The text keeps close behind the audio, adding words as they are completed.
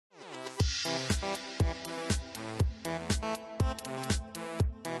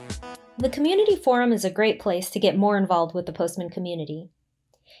The community forum is a great place to get more involved with the Postman community.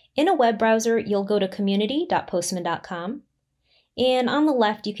 In a web browser, you'll go to community.postman.com, and on the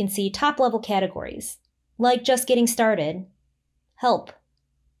left you can see top-level categories, like Just Getting Started, Help,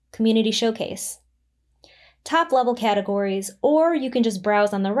 Community Showcase. Top-level categories, or you can just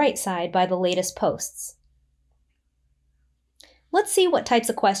browse on the right side by the latest posts. Let's see what types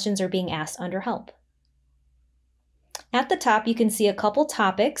of questions are being asked under Help. At the top, you can see a couple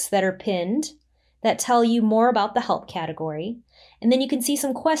topics that are pinned that tell you more about the Help category, and then you can see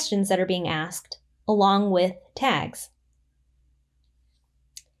some questions that are being asked along with tags.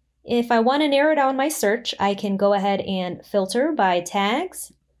 If I want to narrow down my search, I can go ahead and filter by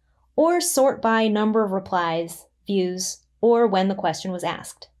tags or sort by number of replies, views, or when the question was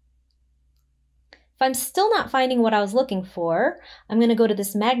asked. If I'm still not finding what I was looking for, I'm going to go to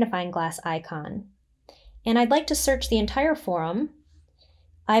this magnifying glass icon, and I'd like to search the entire forum.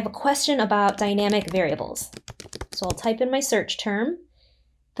 I have a question about dynamic variables. So I'll type in my search term.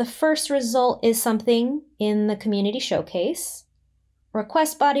 The first result is something in the community showcase.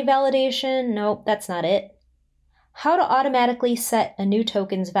 Request body validation, nope, that's not it. How to automatically set a new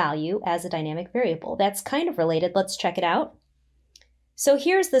token's value as a dynamic variable. That's kind of related, let's check it out. So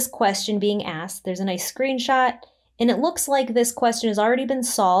here's this question being asked. There's a nice screenshot, and it looks like this question has already been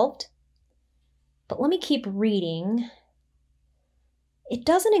solved. But let me keep reading. It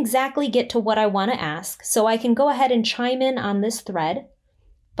doesn't exactly get to what I want to ask, so I can go ahead and chime in on this thread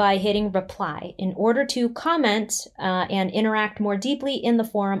by hitting reply. In order to comment and interact more deeply in the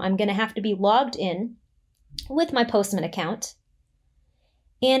forum, I'm going to have to be logged in with my Postman account.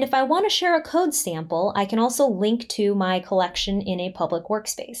 And if I want to share a code sample, I can also link to my collection in a public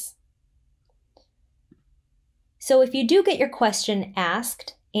workspace. So if you do get your question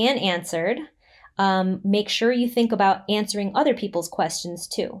asked and answered, make sure you think about answering other people's questions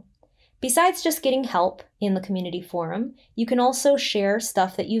too. Besides just getting help in the community forum, you can also share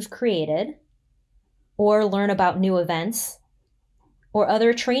stuff that you've created or learn about new events or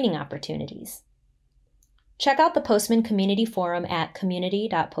other training opportunities. Check out the Postman Community Forum at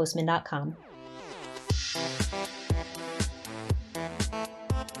community.postman.com.